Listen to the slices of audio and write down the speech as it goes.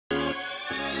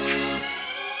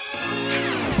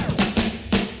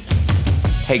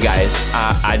Hey guys,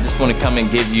 I just want to come and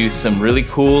give you some really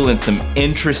cool and some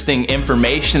interesting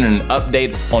information and an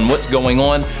update on what's going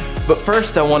on. But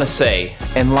first I want to say,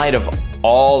 in light of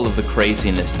all of the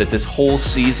craziness that this whole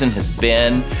season has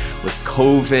been with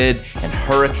COVID and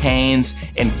hurricanes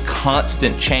and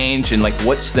constant change and like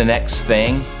what's the next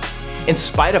thing, in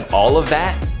spite of all of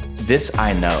that, this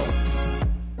I know,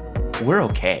 we're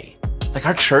okay. Like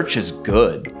our church is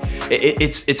good.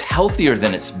 It's healthier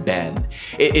than it's been.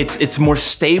 It's more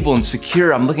stable and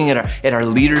secure. I'm looking at our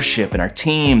leadership and our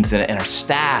teams and our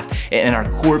staff and our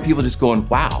core people just going,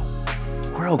 wow,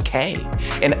 we're okay.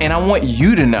 And I want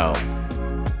you to know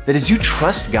that as you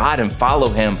trust God and follow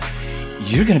Him,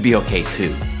 you're gonna be okay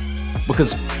too.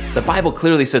 Because the Bible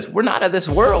clearly says we're not of this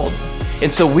world.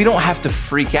 And so we don't have to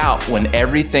freak out when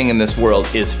everything in this world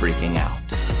is freaking out.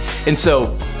 And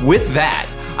so with that,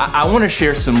 I want to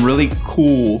share some really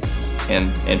cool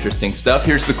and interesting stuff.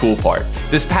 Here's the cool part.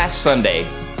 This past Sunday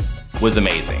was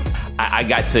amazing. I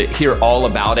got to hear all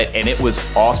about it and it was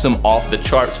awesome, off the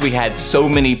charts. We had so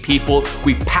many people.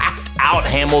 We packed out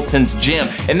Hamilton's gym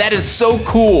and that is so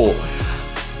cool.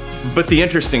 But the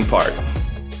interesting part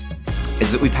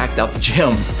is that we packed out the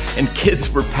gym and kids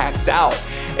were packed out.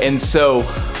 And so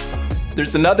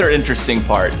there's another interesting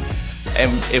part.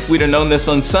 And if we'd have known this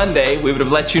on Sunday, we would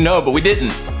have let you know, but we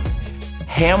didn't.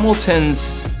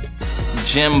 Hamilton's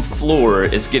gym floor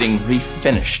is getting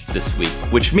refinished this week,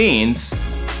 which means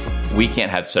we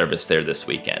can't have service there this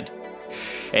weekend.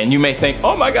 And you may think,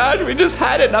 oh my gosh, we just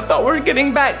had it and I thought we were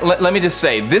getting back. Let me just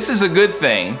say, this is a good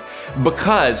thing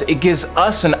because it gives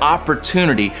us an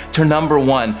opportunity to, number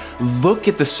one, look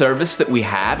at the service that we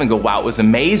have and go, wow, it was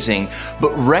amazing, but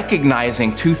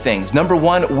recognizing two things. Number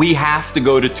one, we have to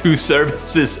go to 2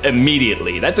 services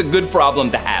immediately. That's a good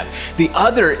problem to have. The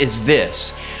other is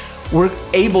this, we're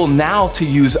able now to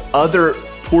use other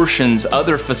portions,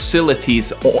 other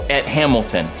facilities at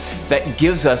Hamilton that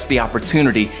gives us the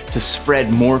opportunity to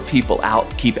spread more people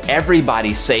out, keep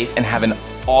everybody safe, and have an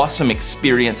awesome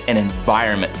experience and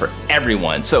environment for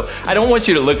everyone. So I don't want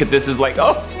you to look at this as like,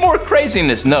 oh, it's more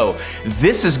craziness. No,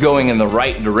 this is going in the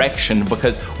right direction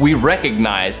because we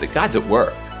recognize that God's at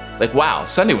work. Like, wow,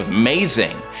 Sunday was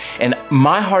amazing. And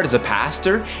my heart as a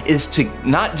pastor is to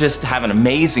not just have an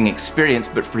amazing experience,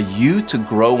 but for you to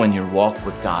grow in your walk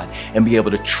with God and be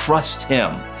able to trust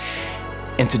Him.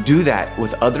 And to do that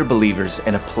with other believers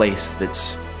in a place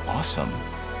that's awesome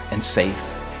and safe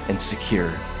and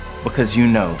secure, because you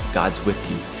know God's with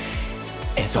you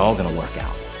and it's all gonna work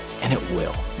out, and it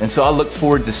will. And so I look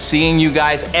forward to seeing you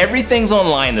guys. Everything's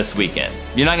online this weekend.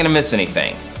 You're not gonna miss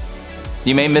anything.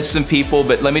 You may miss some people,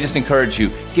 but let me just encourage you,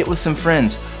 get with some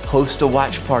friends, host a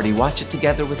watch party, watch it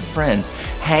together with friends,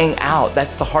 hang out.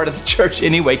 That's the heart of the church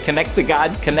anyway. Connect to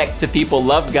God, connect to people,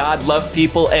 love God, love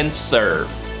people, and serve.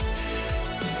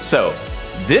 So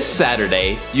this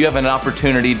Saturday, you have an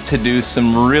opportunity to do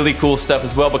some really cool stuff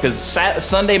as well, because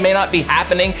Sunday may not be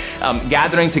happening,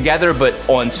 gathering together, but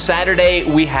on Saturday,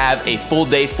 we have a full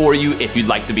day for you if you'd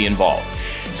like to be involved.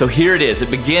 So here it is.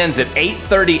 It begins at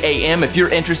 8:30 a.m. If you're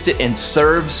interested in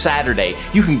Serve Saturday,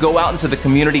 you can go out into the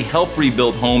community, help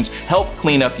rebuild homes, help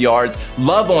clean up yards,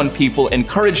 love on people,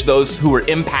 encourage those who were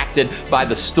impacted by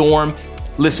the storm.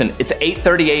 Listen, it's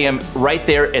 8:30 a.m. right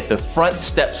there at the front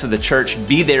steps of the church.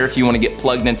 Be there if you want to get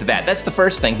plugged into that. That's the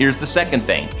first thing. Here's the second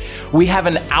thing. We have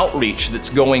an outreach that's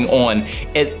going on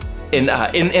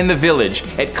in the village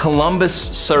at Columbus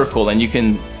Circle, and you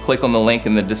can click on the link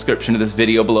in the description of this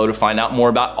video below to find out more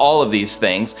about all of these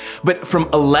things. But from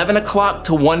 11 o'clock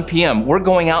to 1 p.m., we're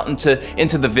going out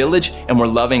into the village and we're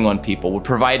loving on people. We're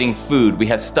providing food. We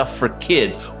have stuff for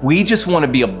kids. We just want to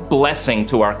be a blessing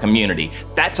to our community.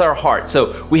 That's our heart.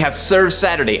 So we have Serve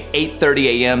Saturday,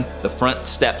 8:30 a.m., the front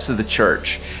steps of the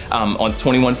church on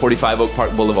 2145 Oak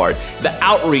Park Boulevard. The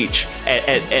outreach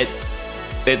at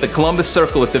the Columbus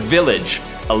Circle at the village,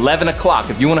 11 o'clock.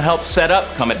 If you want to help set up,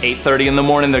 come at 8:30 in the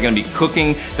morning. They're going to be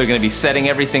cooking. They're going to be setting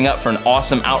everything up for an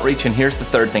awesome outreach. And here's the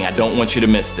third thing. I don't want you to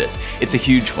miss this. It's a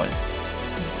huge one.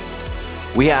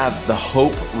 We have the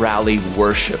Hope Rally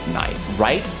Worship Night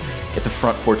right at the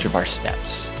front porch of our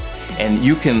steps. And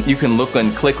you can look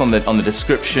and click on the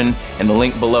description and the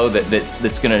link below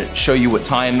that's going to show you what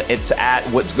time it's at,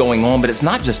 what's going on. But it's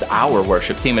not just our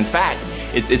worship team. In fact,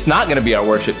 it's not going to be our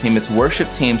worship team. It's worship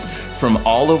teams from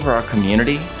all over our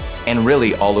community and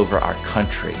really all over our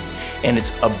country. And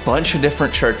it's a bunch of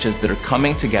different churches that are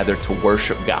coming together to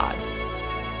worship God.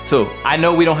 So I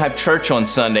know we don't have church on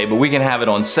Sunday, but we can have it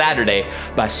on Saturday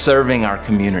by serving our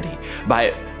community,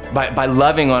 by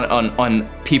loving on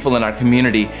people in our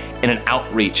community in an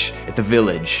outreach at the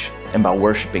village, and by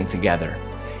worshiping together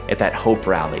at that Hope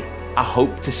Rally I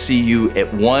hope to see you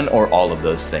at one or all of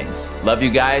those things. Love you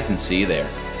guys and see you there.